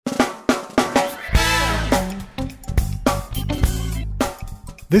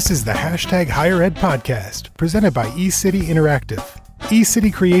This is the Hashtag Higher Ed podcast, presented by eCity Interactive.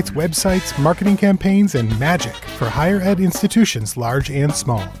 eCity creates websites, marketing campaigns, and magic for higher ed institutions large and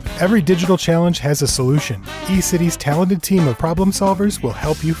small. Every digital challenge has a solution. eCity's talented team of problem solvers will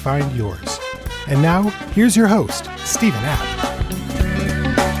help you find yours. And now, here's your host, Stephen App.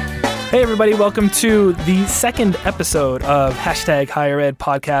 Hey everybody, welcome to the second episode of Hashtag Higher Ed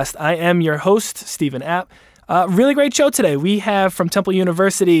podcast. I am your host, Stephen App. Really great show today. We have from Temple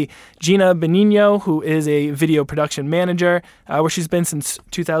University, Gina Benigno, who is a video production manager, where she's been since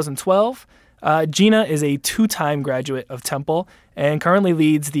 2012. Gina is a two-time graduate of Temple and currently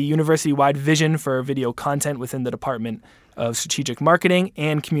leads the university-wide vision for video content within the Department of Strategic Marketing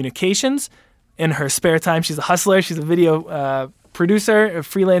and Communications. In her spare time, she's a hustler. She's a video producer, a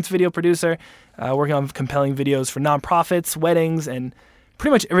freelance video producer, working on compelling videos for nonprofits, weddings, and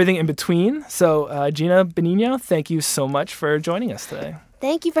pretty much everything in between. So, Gina Benigno, thank you so much for joining us today.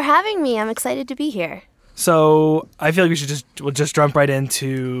 Thank you for having me. I'm excited to be here. So, I feel like we'll just jump right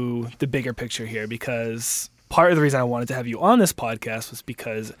into the bigger picture here, because part of the reason I wanted to have you on this podcast was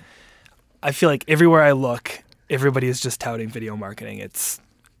because I feel like everywhere I look, everybody is just touting video marketing. It's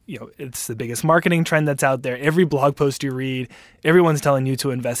the biggest marketing trend that's out there. Every blog post you read, everyone's telling you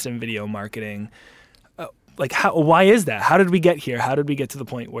to invest in video marketing. Why is that? How did we get here? How did we get to the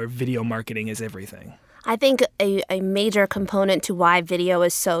point where video marketing is everything? I think a major component to why video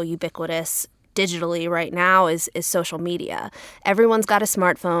is so ubiquitous digitally right now is social media. Everyone's got a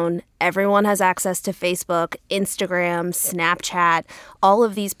smartphone. Everyone has access to Facebook, Instagram, Snapchat. All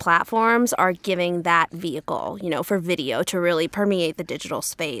of these platforms are giving that vehicle, for video to really permeate the digital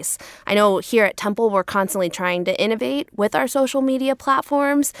space. I know here at Temple, we're constantly trying to innovate with our social media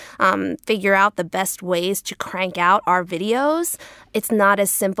platforms, figure out the best ways to crank out our videos. It's not as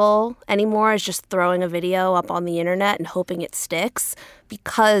simple anymore as just throwing a video up on the internet and hoping it sticks.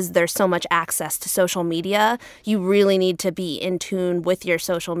 Because there's so much access to social media, you really need to be in tune with your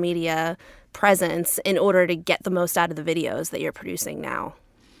social media presence in order to get the most out of the videos that you're producing now.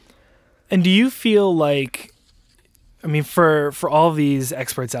 And do you feel like, for all of these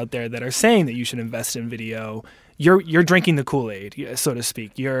experts out there that are saying that you should invest in video, you're drinking the Kool-Aid, so to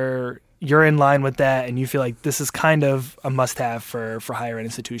speak. You're in line with that, and you feel like this is kind of a must-have for higher ed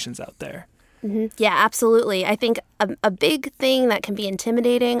institutions out there. Mm-hmm. Yeah, absolutely. I think a big thing that can be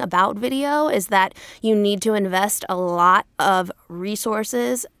intimidating about video is that you need to invest a lot of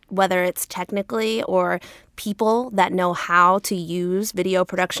resources, whether it's technically or people that know how to use video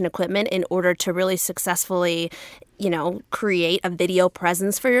production equipment in order to really successfully, create a video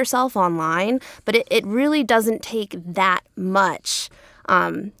presence for yourself online. But it really doesn't take that much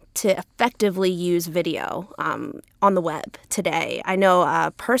to effectively use video on the web today. I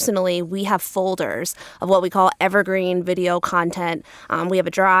know personally we have folders of what we call evergreen video content. We have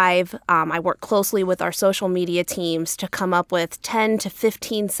a drive. I work closely with our social media teams to come up with 10 to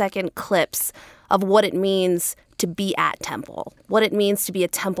 15 second clips of what it means to be at Temple, what it means to be a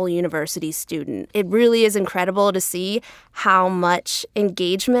Temple University student. It really is incredible to see how much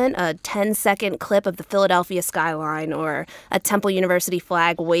engagement a 10-second clip of the Philadelphia skyline or a Temple University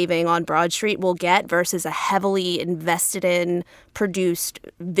flag waving on Broad Street will get versus a heavily invested in, produced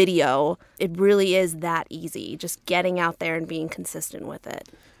video. It really is that easy, just getting out there and being consistent with it.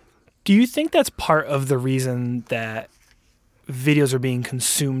 Do you think that's part of the reason that videos are being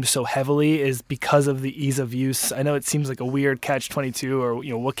consumed so heavily is because of the ease of use? I know it seems like a weird catch-22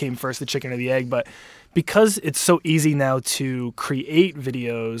 or, what came first, the chicken or the egg, but because it's so easy now to create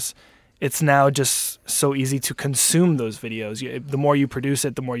videos, it's now just so easy to consume those videos. The more you produce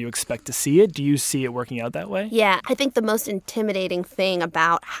it, the more you expect to see it. Do you see it working out that way? Yeah, I think the most intimidating thing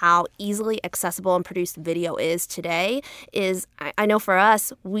about how easily accessible and produced video is today is, I know for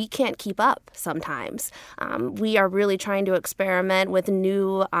us, we can't keep up sometimes. We are really trying to experiment with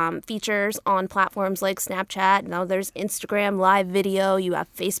new features on platforms like Snapchat. Now there's Instagram Live video. You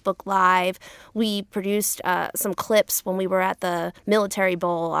have Facebook Live. We produced some clips when we were at the Military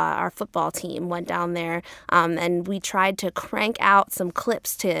Bowl. Our football team went down there and we tried to crank out some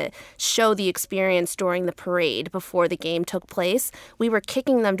clips to show the experience during the parade before the game took place. We were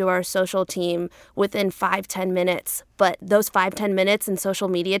kicking them to our social team within 5-10 minutes, but those 5-10 minutes in social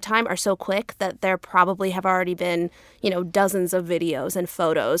media time are so quick that there probably have already been, dozens of videos and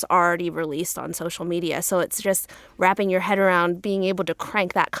photos already released on social media. So it's just wrapping your head around being able to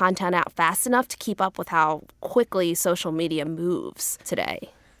crank that content out fast enough to keep up with how quickly social media moves today.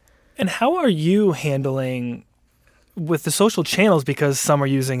 And how are you handling with the social channels, because some are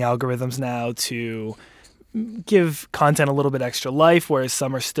using algorithms now to give content a little bit extra life, whereas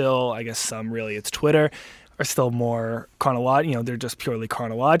some are still, I guess some really, it's Twitter. are still more chronological, they're just purely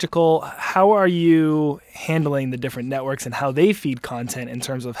chronological. How are you handling the different networks and how they feed content in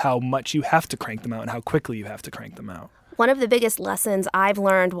terms of how much you have to crank them out and how quickly you have to crank them out? One of the biggest lessons I've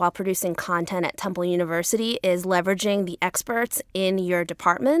learned while producing content at Temple University is leveraging the experts in your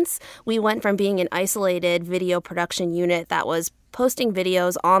departments. We went from being an isolated video production unit that was posting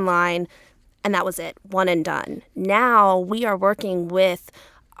videos online, and that was it, one and done. Now we are working with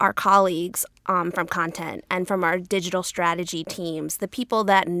our colleagues from content and from our digital strategy teams, the people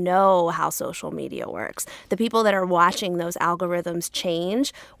that know how social media works, the people that are watching those algorithms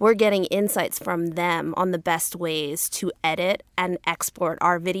change. We're getting insights from them on the best ways to edit and export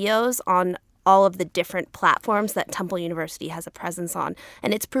our videos on all of the different platforms that Temple University has a presence on.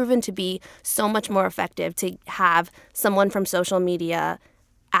 And it's proven to be so much more effective to have someone from social media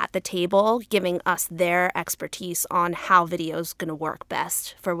at the table giving us their expertise on how video is going to work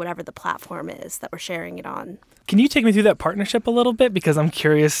best for whatever the platform is that we're sharing it on. Can you take me through that partnership a little bit? Because I'm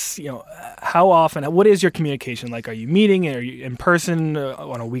curious, how often, what is your communication like? Are you meeting? Are you in person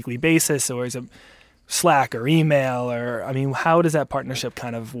on a weekly basis? Or is it Slack or email? Or, how does that partnership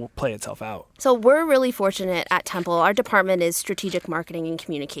kind of play itself out? So we're really fortunate at Temple. Our department is strategic marketing and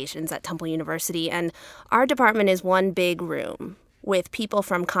communications at Temple University. And our department is one big room with people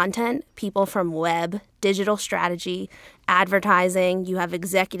from content, people from web, digital strategy, advertising. You have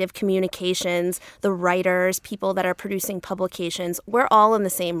executive communications, the writers, people that are producing publications. We're all in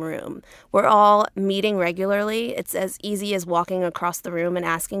the same room. We're all meeting regularly. It's as easy as walking across the room and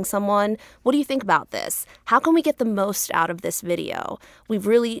asking someone, what do you think about this? How can we get the most out of this video? We've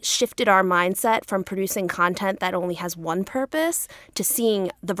really shifted our mindset from producing content that only has one purpose to seeing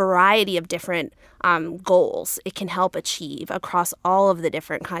the variety of different goals it can help achieve across all of the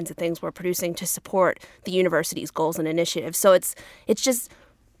different kinds of things we're producing to support the university's goals and initiatives. So it's just,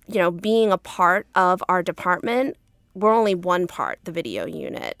 being a part of our department. We're only one part, the video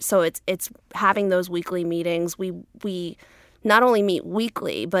unit. So it's having those weekly meetings. We not only meet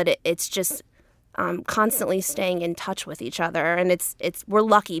weekly, but it's just constantly staying in touch with each other. And we're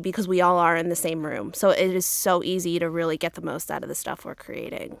lucky because we all are in the same room. So it is so easy to really get the most out of the stuff we're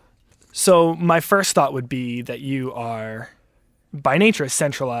creating. So my first thought would be that you are, by nature, a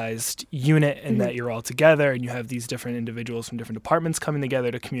centralized unit and that you're all together and you have these different individuals from different departments coming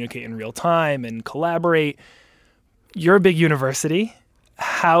together to communicate in real time and collaborate. You're a big university.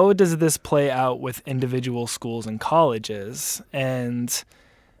 How does this play out with individual schools and colleges? And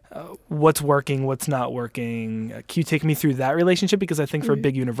what's working, what's not working? Can you take me through that relationship? Because I think for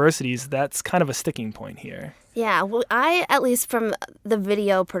big universities, that's kind of a sticking point here. Yeah, well, at least from the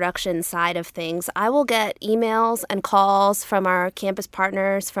video production side of things, I will get emails and calls from our campus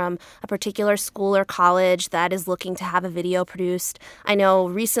partners from a particular school or college that is looking to have a video produced. I know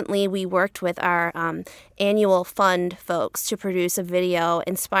recently we worked with our annual fund folks to produce a video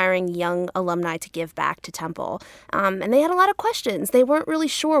inspiring young alumni to give back to Temple. And they had a lot of questions. They weren't really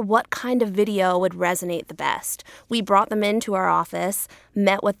sure what kind of video would resonate the best. We brought them into our office,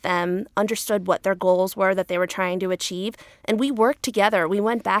 met with them, understood what their goals were that they were trying to achieve, and we worked together. We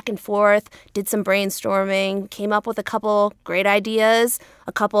went back and forth, did some brainstorming, came up with a couple great ideas,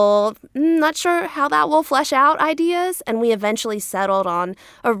 a couple not sure how that will flesh out ideas, and we eventually settled on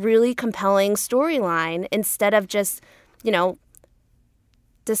a really compelling storyline instead of just,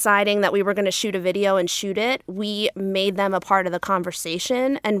 deciding that we were going to shoot a video and shoot it. We made them a part of the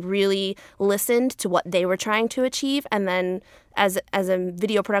conversation and really listened to what they were trying to achieve. And then as a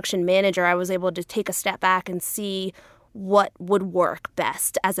video production manager, I was able to take a step back and see what would work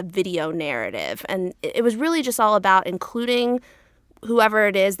best as a video narrative. And it was really just all about including whoever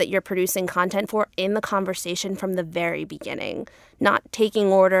it is that you're producing content for in the conversation from the very beginning, not taking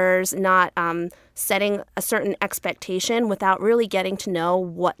orders, not setting a certain expectation without really getting to know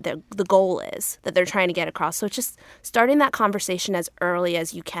what the goal is that they're trying to get across. So it's just starting that conversation as early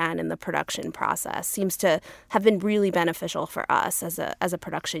as you can in the production process seems to have been really beneficial for us as a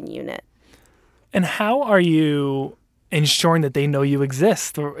production unit. And how are you ensuring that they know you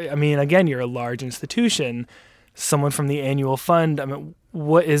exist? Again, you're a large institution. Someone from the annual fund,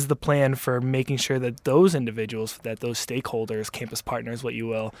 what is the plan for making sure that those individuals, that those stakeholders, campus partners, what you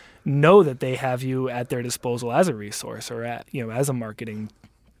will, know that they have you at their disposal as a resource or as a marketing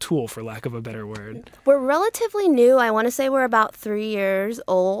tool, for lack of a better word? We're relatively new. I want to say we're about 3 years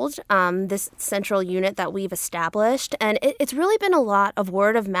old, this central unit that we've established. And it's really been a lot of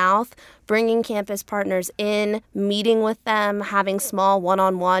word of mouth, bringing campus partners in, meeting with them, having small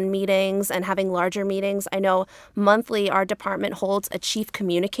one-on-one meetings and having larger meetings. I know monthly our department holds a chief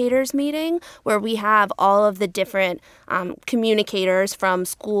communicators meeting where we have all of the different communicators from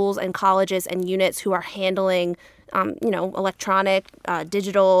schools and colleges and units who are handling electronic,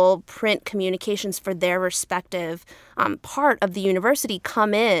 digital, print communications for their respective part of the university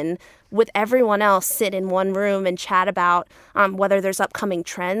come in with everyone else, sit in one room and chat about whether there's upcoming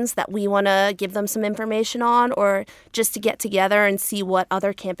trends that we want to give them some information on, or just to get together and see what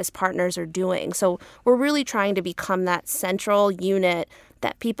other campus partners are doing. So we're really trying to become that central unit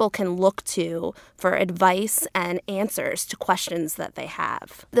that people can look to for advice and answers to questions that they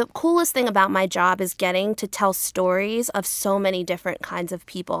have. The coolest thing about my job is getting to tell stories of so many different kinds of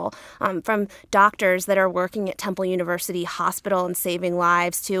people, from doctors that are working at Temple University Hospital and saving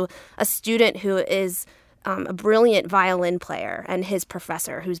lives to a student who is a brilliant violin player and his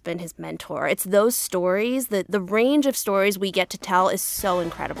professor who's been his mentor. It's those stories, the range of stories we get to tell is so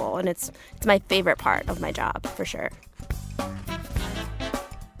incredible, and it's my favorite part of my job, for sure.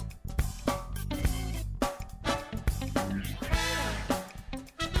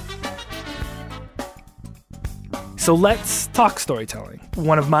 So let's talk storytelling.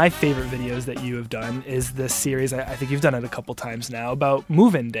 One of my favorite videos that you have done is this series, I think you've done it a couple times now, about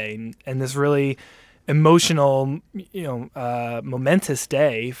Move-In Day and this really emotional, momentous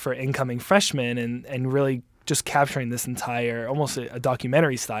day for incoming freshmen and really just capturing this entire, almost a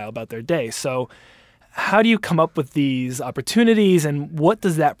documentary style about their day. So how do you come up with these opportunities and what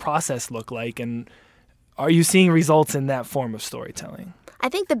does that process look like? And are you seeing results in that form of storytelling? I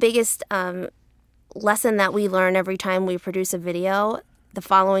think the biggest lesson that we learn every time we produce a video the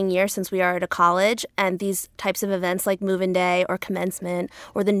following year, since we are at a college, and these types of events like Move-In Day or Commencement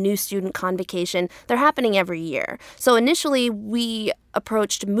or the new student convocation, they're happening every year. So initially we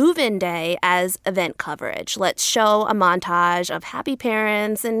approached Move-In Day as event coverage. Let's show a montage of happy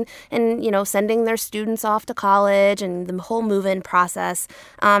parents and sending their students off to college and the whole move-in process.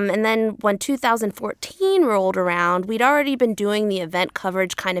 And then when 2014 rolled around, we'd already been doing the event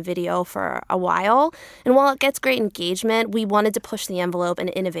coverage kind of video for a while. And while it gets great engagement, we wanted to push the envelope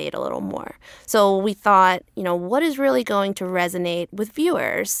and innovate a little more. So we thought, what is really going to resonate with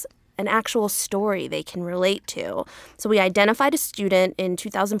viewers? An actual story they can relate to. So we identified a student in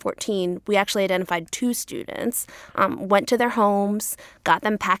 2014. We actually identified 2 students, went to their homes, got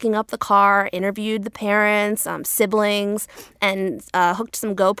them packing up the car, interviewed the parents, siblings, and hooked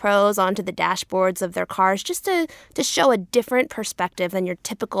some GoPros onto the dashboards of their cars just to show a different perspective than your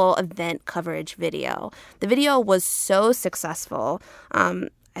typical event coverage video. The video was so successful.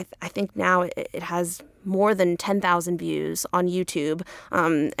 I think now it has more than 10,000 views on YouTube.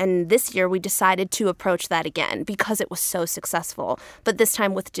 And this year we decided to approach that again because it was so successful, but this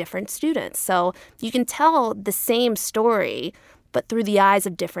time with different students. So you can tell the same story, but through the eyes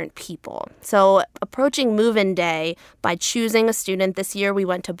of different people. So approaching Move-In Day by choosing a student, this year we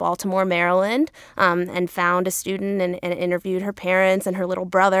went to Baltimore, Maryland, and found a student and interviewed her parents and her little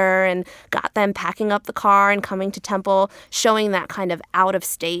brother and got them packing up the car and coming to Temple, showing that kind of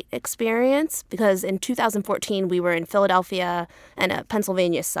out-of-state experience. Because in 2014, we were in Philadelphia and a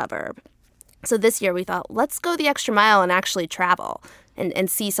Pennsylvania suburb. So this year we thought, let's go the extra mile and actually travel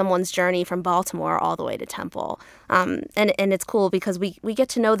and see someone's journey from Baltimore all the way to Temple. And it's cool because we get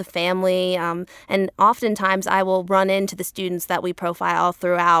to know the family, and oftentimes I will run into the students that we profile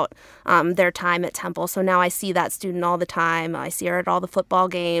throughout their time at Temple. So now I see that student all the time. I see her at all the football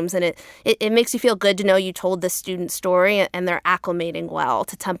games, and it makes you feel good to know you told this student's story and they're acclimating well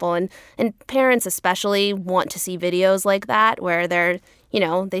to Temple. And parents especially want to see videos like that where they're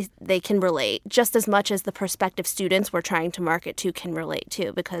they can relate just as much as the prospective students we're trying to market to can relate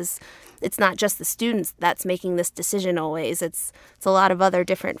to, because it's not just the students that's making this decision always. It's a lot of other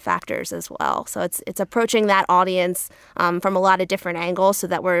different factors as well. So it's approaching that audience from a lot of different angles so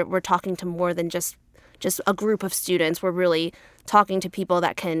that we're talking to more than just a group of students. We're really talking to people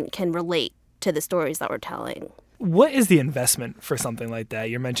that can relate to the stories that we're telling. What is the investment for something like that?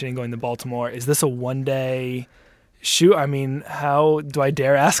 You're mentioning going to Baltimore. Is this a one-day Shoot, I mean, how do I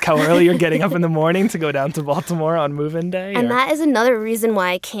dare ask how early you're getting up in the morning to go down to Baltimore on move-in day? And that is another reason why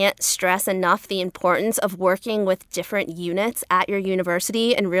I can't stress enough the importance of working with different units at your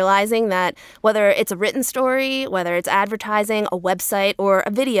university and realizing that whether it's a written story, whether it's advertising, a website, or a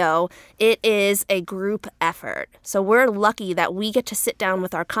video, it is a group effort. So we're lucky that we get to sit down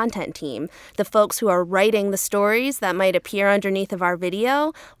with our content team, the folks who are writing the stories that might appear underneath of our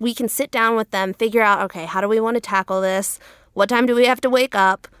video. We can sit down with them, figure out, okay, how do we want to tackle this? What time do we have to wake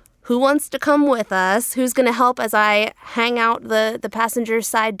up? Who wants to come with us? Who's going to help as I hang out the passenger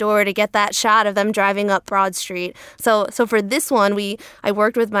side door to get that shot of them driving up Broad Street? So for this one, I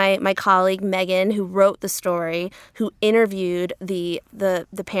worked with my colleague Megan, who wrote the story, who interviewed the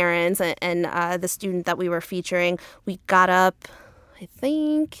parents and the student that we were featuring. We got up, I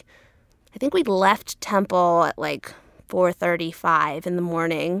think we left Temple at like 4:35 in the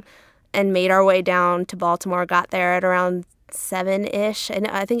morning and made our way down to Baltimore, got there at around 7-ish. And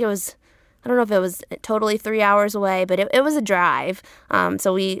I think I don't know if it was totally 3 hours away, but it was a drive.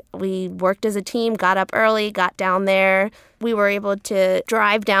 So we worked as a team, got up early, got down there. We were able to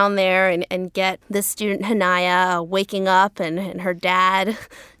drive down there and get this student, Hanaya, waking up and her dad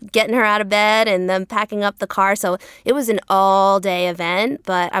getting her out of bed and then packing up the car. So it was an all-day event,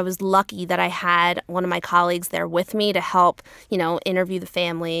 but I was lucky that I had one of my colleagues there with me to help, interview the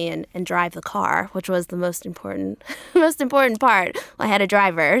family and drive the car, which was the most important part. I had a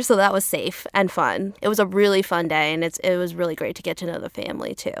driver, so that was safe and fun. It was a really fun day, and it was really great to get to know the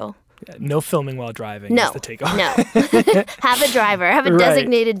family, too. Yeah, no filming while driving is the takeoff. No. Have a driver. Have a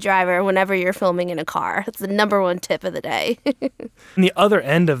designated driver whenever you're filming in a car. That's the number one tip of the day. On the other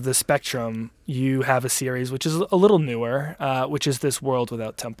end of the spectrum, you have a series which is a little newer, which is this World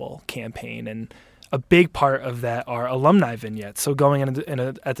Without Temple campaign. And a big part of that are alumni vignettes. So going at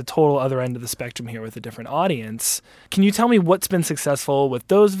the total other end of the spectrum here with a different audience. Can you tell me what's been successful with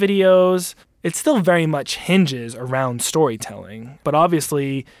those videos? It still very much hinges around storytelling, but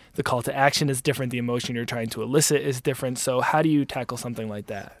obviously the call to action is different. The emotion you're trying to elicit is different. So how do you tackle something like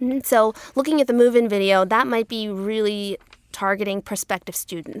that? So looking at the move-in video, that might be really targeting prospective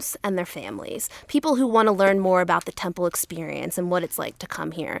students and their families, people who want to learn more about the Temple experience and what it's like to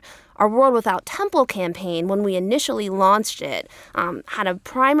come here. Our World Without Temple campaign, when we initially launched it, had a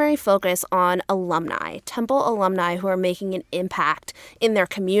primary focus on alumni, Temple alumni who are making an impact in their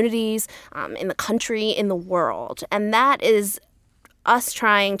communities, in the country, in the world. And that is us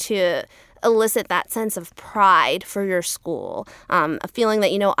trying to elicit that sense of pride for your school, a feeling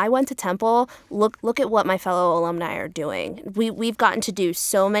that, I went to Temple, look at what my fellow alumni are doing. We've gotten to do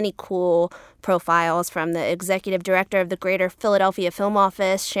so many cool profiles from the executive director of the Greater Philadelphia Film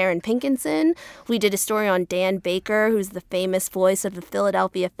Office, Sharon Pinkinson. We did a story on Dan Baker, who's the famous voice of the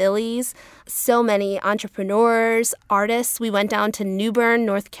Philadelphia Phillies. So many entrepreneurs, artists. We went down to New Bern,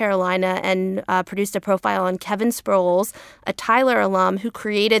 North Carolina, and produced a profile on Kevin Sproles, a Tyler alum who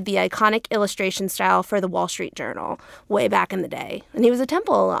created the iconic illustration style for the Wall Street Journal way back in the day. And he was a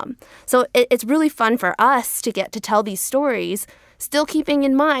Temple alum. So it's really fun for us to get to tell these stories, still keeping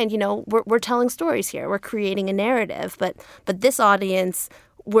in mind, we're telling stories here. We're creating a narrative. But this audience,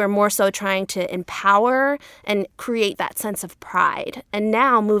 we're more so trying to empower and create that sense of pride. And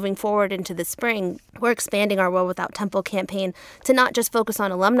now, moving forward into the spring, we're expanding our World Without Temple campaign to not just focus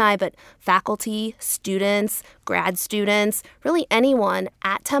on alumni, but faculty, students, grad students, really anyone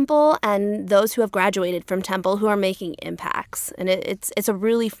at Temple and those who have graduated from Temple who are making impacts. And it's a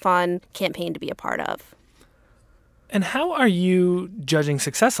really fun campaign to be a part of. And how are you judging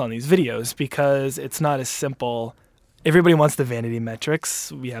success on these videos? Because it's not as simple. Everybody wants the vanity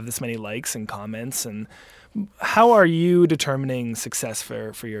metrics. We have this many likes and comments. And how are you determining success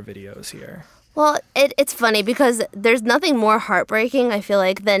for your videos here? Well, it's funny because there's nothing more heartbreaking, I feel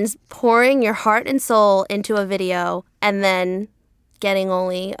like, than pouring your heart and soul into a video and then getting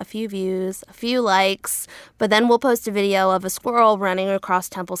only a few views, a few likes, but then we'll post a video of a squirrel running across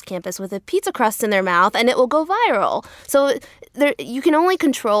Temple's campus with a pizza crust in their mouth, and it will go viral. So you can only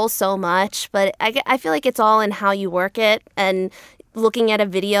control so much, but I feel like it's all in how you work it, and looking at a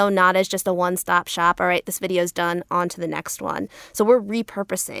video not as just a one-stop shop. All right, this video's done, on to the next one. So we're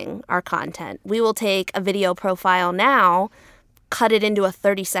repurposing our content. We will take a video profile now, cut it into a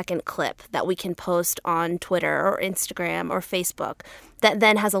 30-second clip that we can post on Twitter or Instagram or Facebook that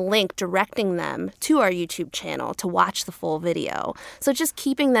then has a link directing them to our YouTube channel to watch the full video. So just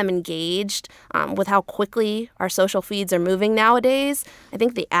keeping them engaged with how quickly our social feeds are moving nowadays. I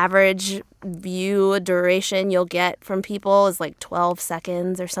think the average view duration you'll get from people is like 12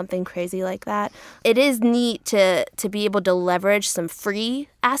 seconds or something crazy like that. It is neat to be able to leverage some free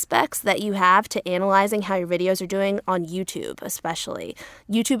aspects that you have to analyzing how your videos are doing on YouTube, especially.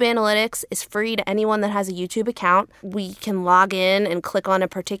 YouTube Analytics is free to anyone that has a YouTube account. We can log in and click on a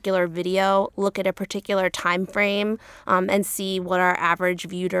particular video, look at a particular time frame, and see what our average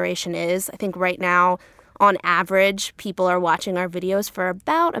view duration is. I think right now, on average, people are watching our videos for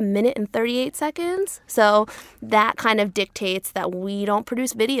about 1 minute and 38 seconds. So that kind of dictates that we don't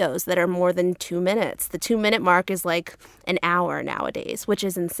produce videos that are more than 2 minutes. The 2-minute mark is like an hour nowadays, which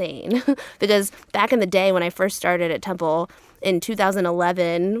is insane. Because back in the day when I first started at Temple in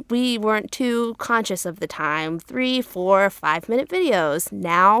 2011, we weren't too conscious of the time. 3, 4, 5-minute videos.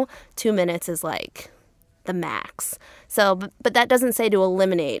 Now, 2 minutes is like the max. So, but that doesn't say to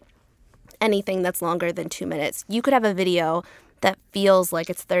eliminate anything that's longer than 2 minutes. You could have a video that feels like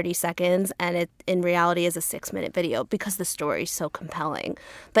it's 30 seconds and it in reality is a 6-minute video because the story is so compelling.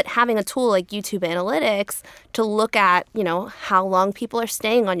 But having a tool like YouTube Analytics to look at, how long people are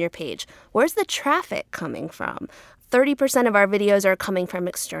staying on your page, where's the traffic coming from? 30% of our videos are coming from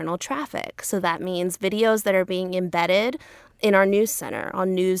external traffic. So that means videos that are being embedded in our news center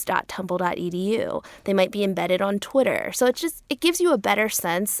on news.temple.edu. They might be embedded on Twitter. So it gives you a better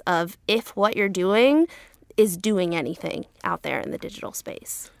sense of if what you're doing is doing anything out there in the digital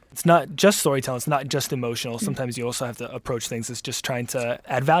space. It's not just storytelling. It's not just emotional. Sometimes you also have to approach things as just trying to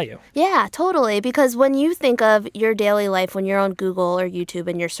add value. Yeah, totally. Because when you think of your daily life, when you're on Google or YouTube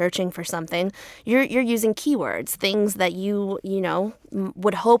and you're searching for something, you're using keywords, things that you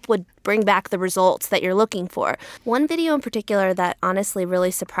would hope would bring back the results that you're looking for. One video in particular that honestly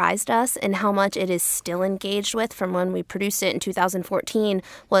really surprised us and how much it is still engaged with from when we produced it in 2014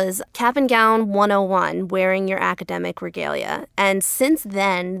 was Cap and Gown 101, Wearing Your Academic Regalia. And since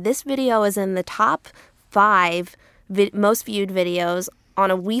then, this video is in the top 5 most viewed videos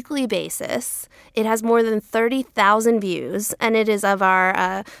on a weekly basis. It has more than 30,000 views, and it is of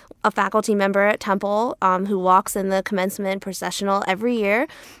a faculty member at Temple who walks in the commencement processional every year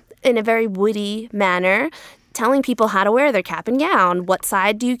in a very witty manner, telling people how to wear their cap and gown. What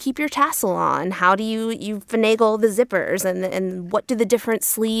side do you keep your tassel on? How do you finagle the zippers? And what do the different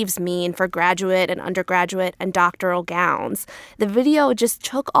sleeves mean for graduate and undergraduate and doctoral gowns? The video just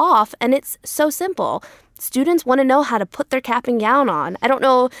took off, and it's so simple. Students want to know how to put their cap and gown on. I don't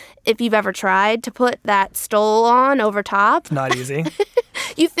know if you've ever tried to put that stole on over top. Not easy.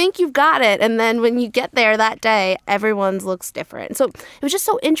 You think you've got it, and then when you get there that day, everyone's looks different. So it was just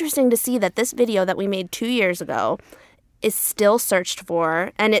so interesting to see that this video that we made 2 years ago is still searched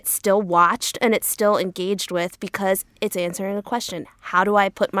for, and it's still watched, and it's still engaged with because it's answering a question. How do I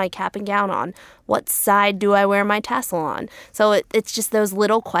put my cap and gown on? What side do I wear my tassel on? So it's just those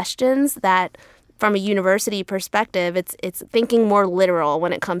little questions that, from a university perspective, it's thinking more literal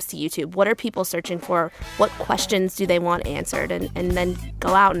when it comes to YouTube. What are people searching for? What questions do they want answered? And then go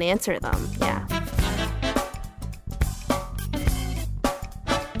out and answer them. Yeah.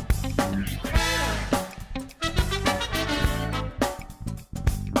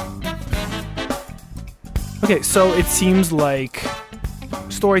 Okay, so it seems like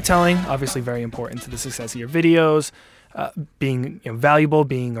storytelling, obviously very important to the success of your videos. Being valuable,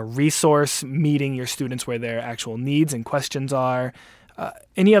 being a resource, meeting your students where their actual needs and questions are.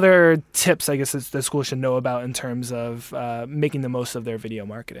 Any other tips, I guess, that schools should know about in terms of making the most of their video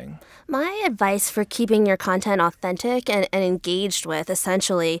marketing? My advice for keeping your content authentic and engaged with,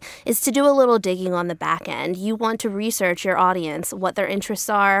 essentially, is to do a little digging on the back end. You want to research your audience, what their interests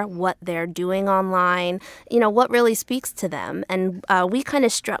are, what they're doing online, what really speaks to them. And we kind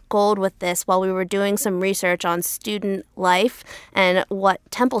of struck gold with this while we were doing some research on student life and what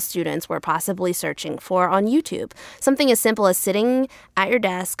Temple students were possibly searching for on YouTube. Something as simple as sitting at your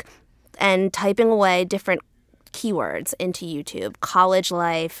desk and typing away different keywords into YouTube. College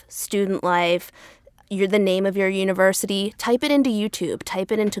life, student life, the name of your university. Type it into YouTube.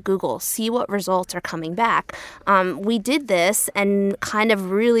 Type it into Google. See what results are coming back. We did this and kind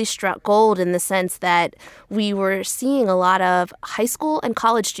of really struck gold in the sense that we were seeing a lot of high school and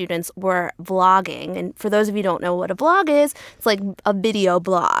college students were vlogging. And for those of you who don't know what a vlog is, it's like a video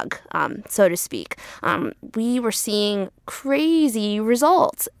blog, so to speak. We were seeing crazy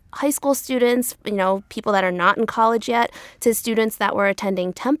results. High school students, people that are not in college yet, to students that were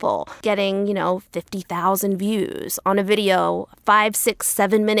attending Temple, getting, 50,000 views on a video, 5, 6,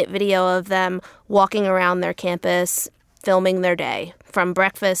 7-minute video of them walking around their campus, filming their day, from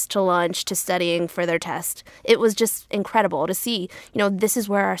breakfast to lunch to studying for their test. It was just incredible to see, this is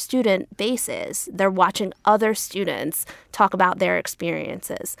where our student base is. They're watching other students talk about their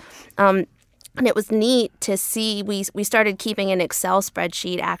experiences. And it was neat to see, we started keeping an Excel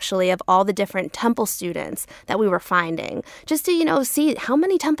spreadsheet, actually, of all the different Temple students that we were finding, just to, see how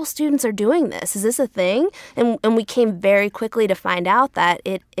many Temple students are doing this. Is this a thing? And we came very quickly to find out that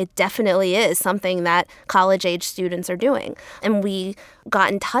it definitely is something that college-age students are doing. And we got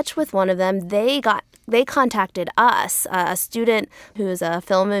in touch with one of them. They contacted us. A student who is a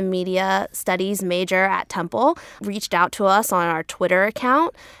film and media studies major at Temple reached out to us on our Twitter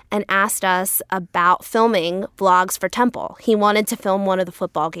account and asked us about filming vlogs for Temple. He wanted to film one of the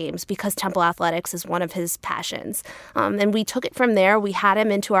football games because Temple athletics is one of his passions. And we took it from there. We had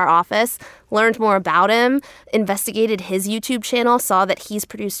him into our office, learned more about him, investigated his YouTube channel, saw that he's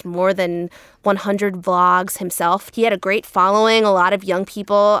produced more than 100 vlogs himself. He had a great following, a lot of young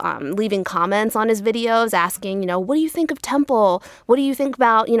people leaving comments on his videos asking, what do you think of Temple? What do you think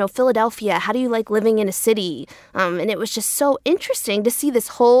about, Philadelphia? How do you like living in a city? And it was just so interesting to see this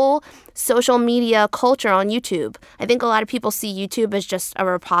whole social media culture on YouTube. I think a lot of people see YouTube as just a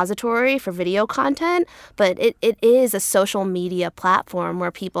repository for video content, but it is a social media platform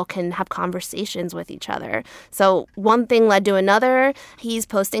where people can have conversations with each other. So one thing led to another. He's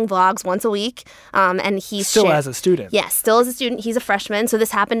posting vlogs once a week, and he's still as a student. Yes, still as a student. He's a freshman, so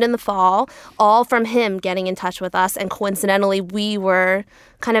this happened in the fall, all from him getting in touch with us, and coincidentally, we were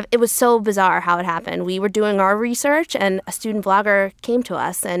it was so bizarre how it happened. We were doing our research and a student vlogger came to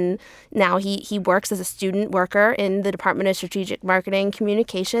us, and now he works as a student worker in the Department of Strategic Marketing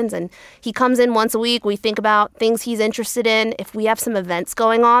Communications, and he comes in once a week. We think about things he's interested in. If we have some events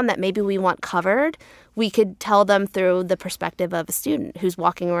going on that maybe we want covered, we could tell them through the perspective of a student who's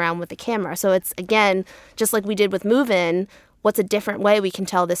walking around with a camera. So it's, again, just like we did with Move In, what's a different way we can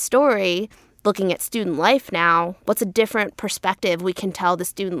tell this story? Looking at student life now, what's a different perspective we can tell the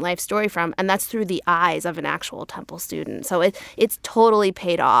student life story from? And that's through the eyes of an actual Temple student. So it's totally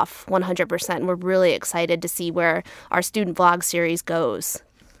paid off 100%. And we're really excited to see where our student vlog series goes.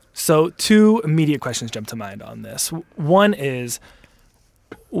 So 2 immediate questions jump to mind on this. One is,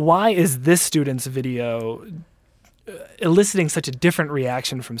 why is this student's video eliciting such a different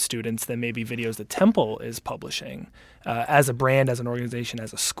reaction from students than maybe videos that Temple is publishing as a brand, as an organization,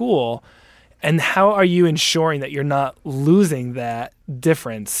 as a school? And how are you ensuring that you're not losing that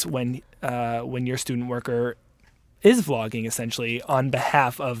difference when your student worker is vlogging essentially on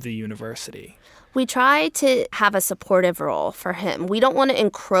behalf of the university? We try to have a supportive role for him. We don't want to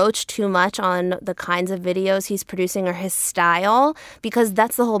encroach too much on the kinds of videos he's producing or his style, because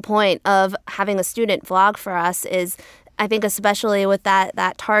that's the whole point of having a student vlog for us is, I think especially with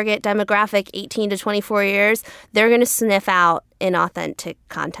that target demographic, 18 to 24 years, they're going to sniff out inauthentic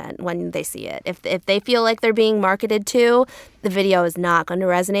content when they see it. If they feel like they're being marketed to, the video is not going to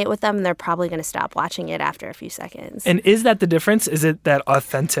resonate with them, and they're probably going to stop watching it after a few seconds. And is that the difference? Is it that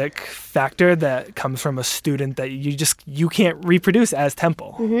authentic factor that comes from a student that you can't reproduce as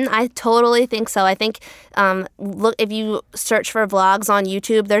Temple? Mm-hmm. I totally think so. I think, look, if you search for vlogs on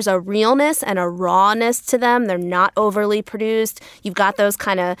YouTube, there's a realness and a rawness to them. They're not overly produced. You've got those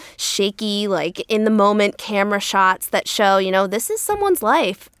kind of shaky, like in the moment camera shots that show, this is someone's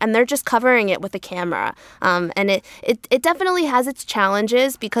life, and they're just covering it with a camera. And it definitely has its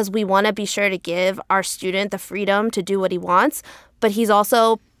challenges, because we want to be sure to give our student the freedom to do what he wants, but he's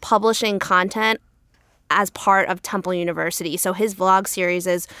also publishing content as part of Temple University. So his vlog series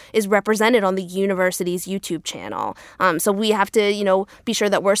is represented on the university's YouTube channel. So we have to, be sure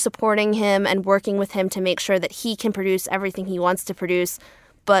that we're supporting him and working with him to make sure that he can produce everything he wants to produce,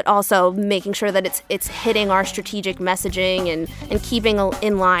 but also making sure that it's hitting our strategic messaging and keeping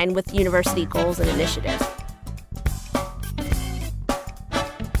in line with university goals and initiatives.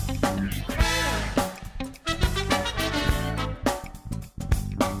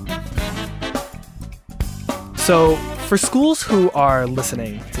 So for schools who are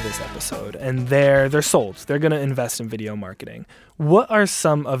listening to this episode and they're sold, they're going to invest in video marketing, what are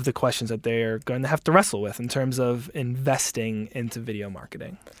some of the questions that they're going to have to wrestle with in terms of investing into video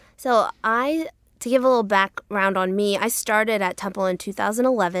marketing? So to give a little background on me, I started at Temple in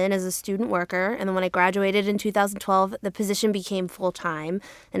 2011 as a student worker, and then when I graduated in 2012, the position became full-time,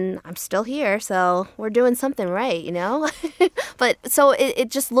 and I'm still here, so we're doing something right, But so it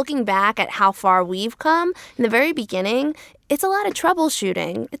just looking back at how far we've come, in the very beginning, it's a lot of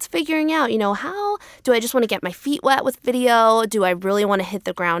troubleshooting. It's figuring out, how do I just want to get my feet wet with video? Do I really want to hit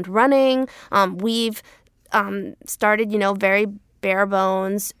the ground running? We've started, very bare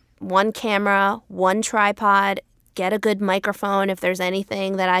bones, one camera, one tripod, get a good microphone. If there's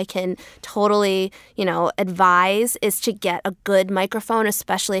anything that I can totally, advise, is to get a good microphone,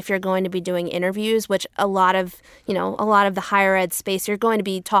 especially if you're going to be doing interviews, which a lot of the higher ed space, you're going to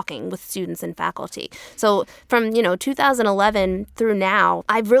be talking with students and faculty. So from, 2011 through now,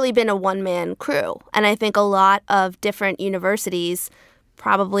 I've really been a one-man crew. And I think a lot of different universities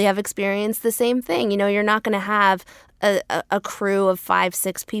probably have experienced the same thing. You're not going to have a crew of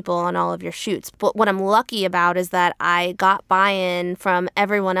 5-6 people on all of your shoots. But what I'm lucky about is that I got buy-in from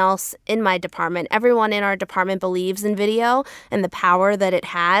everyone else in my department. Everyone in our department believes in video and the power that it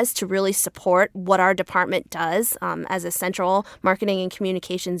has to really support what our department does as a central marketing and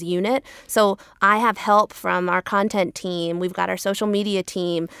communications unit. So I have help from our content team. We've got our social media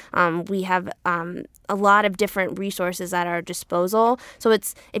team. We have a lot of different resources at our disposal. So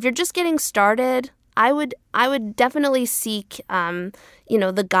if you're just getting started, I would definitely seek,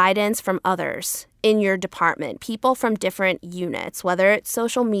 the guidance from others in your department, people from different units, whether it's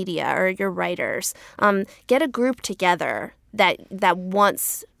social media or your writers. Get a group together that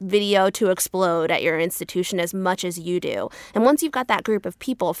wants video to explode at your institution as much as you do. And once you've got that group of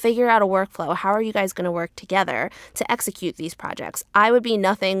people, figure out a workflow. How are you guys going to work together to execute these projects? I would be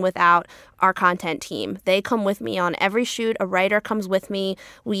nothing without our content team. They come with me on every shoot. A writer comes with me.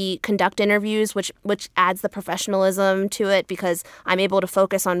 We conduct interviews, which adds the professionalism to it because I'm able to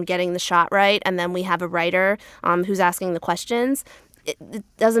focus on getting the shot right. And then we have a writer who's asking the questions. It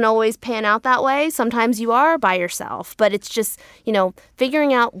doesn't always pan out that way. Sometimes you are by yourself, but it's just,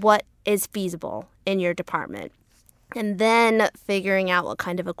 figuring out what is feasible in your department and then figuring out what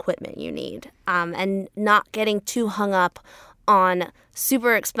kind of equipment you need and not getting too hung up on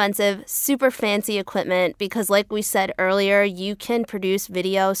super expensive, super fancy equipment because like we said earlier, you can produce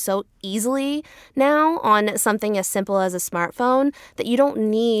video so easily now on something as simple as a smartphone that you don't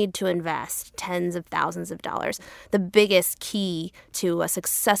need to invest tens of thousands of dollars. The biggest key to a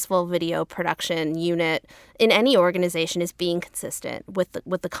successful video production unit in any organization is being consistent with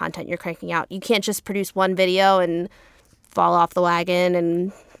the content you're cranking out. You can't just produce one video and fall off the wagon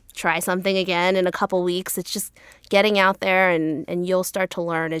and try something again in a couple weeks. It's just getting out there and you'll start to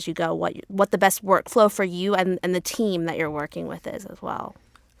learn as you go what the best workflow for you and the team that you're working with is as well.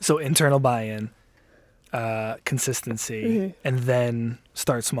 So internal buy-in, consistency, and then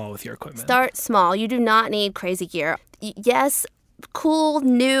start small with your equipment. Start small. You do not need crazy gear. Yes, cool,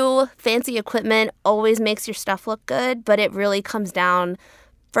 new, fancy equipment always makes your stuff look good, but it really comes down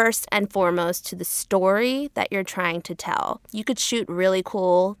first and foremost to the story that you're trying to tell. You could shoot really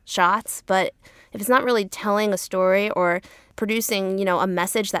cool shots, but if it's not really telling a story or producing, a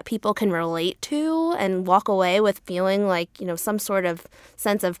message that people can relate to and walk away with feeling like, some sort of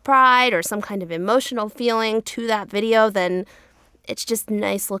sense of pride or some kind of emotional feeling to that video, then it's just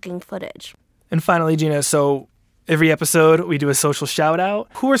nice looking footage. And finally, Gina, so every episode we do a social shout out.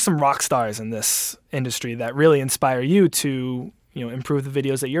 Who are some rock stars in this industry that really inspire you to improve the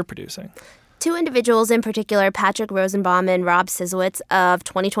videos that you're producing? Two individuals in particular, Patrick Rosenbaum and Rob Sizowitz of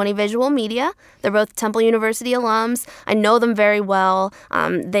 2020 Visual Media. They're both Temple University alums. I know them very well.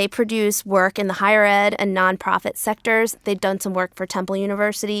 They produce work in the higher ed and nonprofit sectors. They've done some work for Temple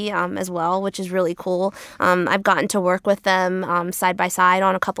University as well, which is really cool. I've gotten to work with them side by side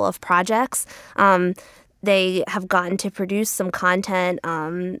on a couple of projects. They have gotten to produce some content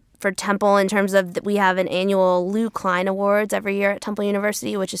for Temple in terms of we have an annual Lou Klein Awards every year at Temple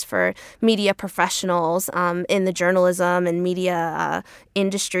University, which is for media professionals in the journalism and media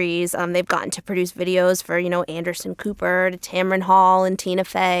industries. They've gotten to produce videos for, Anderson Cooper, to Tamron Hall and Tina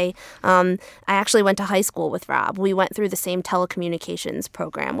Fey. I actually went to high school with Rob. We went through the same telecommunications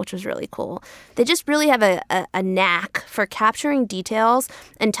program, which was really cool. They just really have a knack for capturing details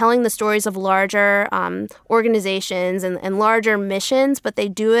and telling the stories of larger organizations and larger missions, but they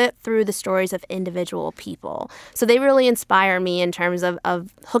do it through the stories of individual people. So they really inspire me in terms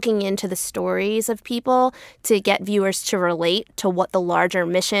of hooking into the stories of people to get viewers to relate to what the larger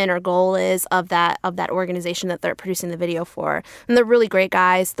mission or goal is of that organization that they're producing the video for. And they're really great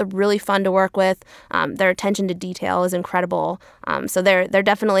guys. They're really fun to work with. Their attention to detail is incredible. So they're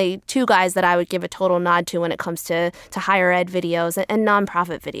definitely two guys that I would give a total nod to when it comes to higher ed videos and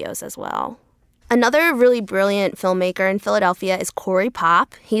nonprofit videos as well. Another really brilliant filmmaker in Philadelphia is Corey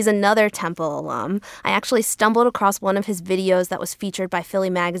Pop. He's another Temple alum. I actually stumbled across one of his videos that was featured by Philly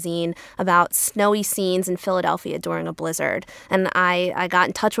Magazine about snowy scenes in Philadelphia during a blizzard. And I got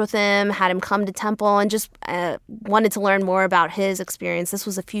in touch with him, had him come to Temple, and just wanted to learn more about his experience. This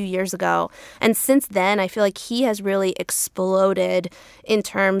was a few years ago. And since then, I feel like he has really exploded in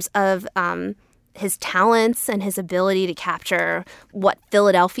terms of his talents and his ability to capture what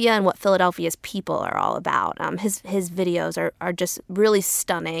Philadelphia and what Philadelphia's people are all about. His videos are just really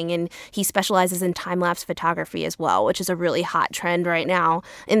stunning, and he specializes in time-lapse photography as well, which is a really hot trend right now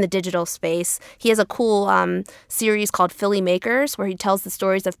in the digital space. He has a cool series called Philly Makers, where he tells the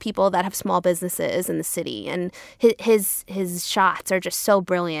stories of people that have small businesses in the city, and his shots are just so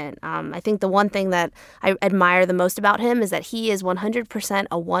brilliant. I think the one thing that I admire the most about him is that he is 100%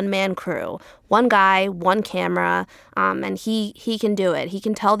 a one-man crew. One guy, one camera, and he can do it. He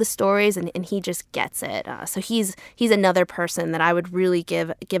can tell the stories, and he just gets it. So he's another person that I would really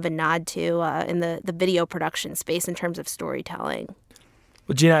give a nod to in the video production space in terms of storytelling.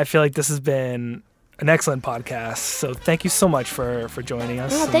 Well, Gina, I feel like this has been an excellent podcast. So thank you so much for joining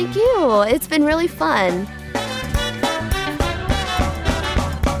us. Oh, thank you. It's been really fun.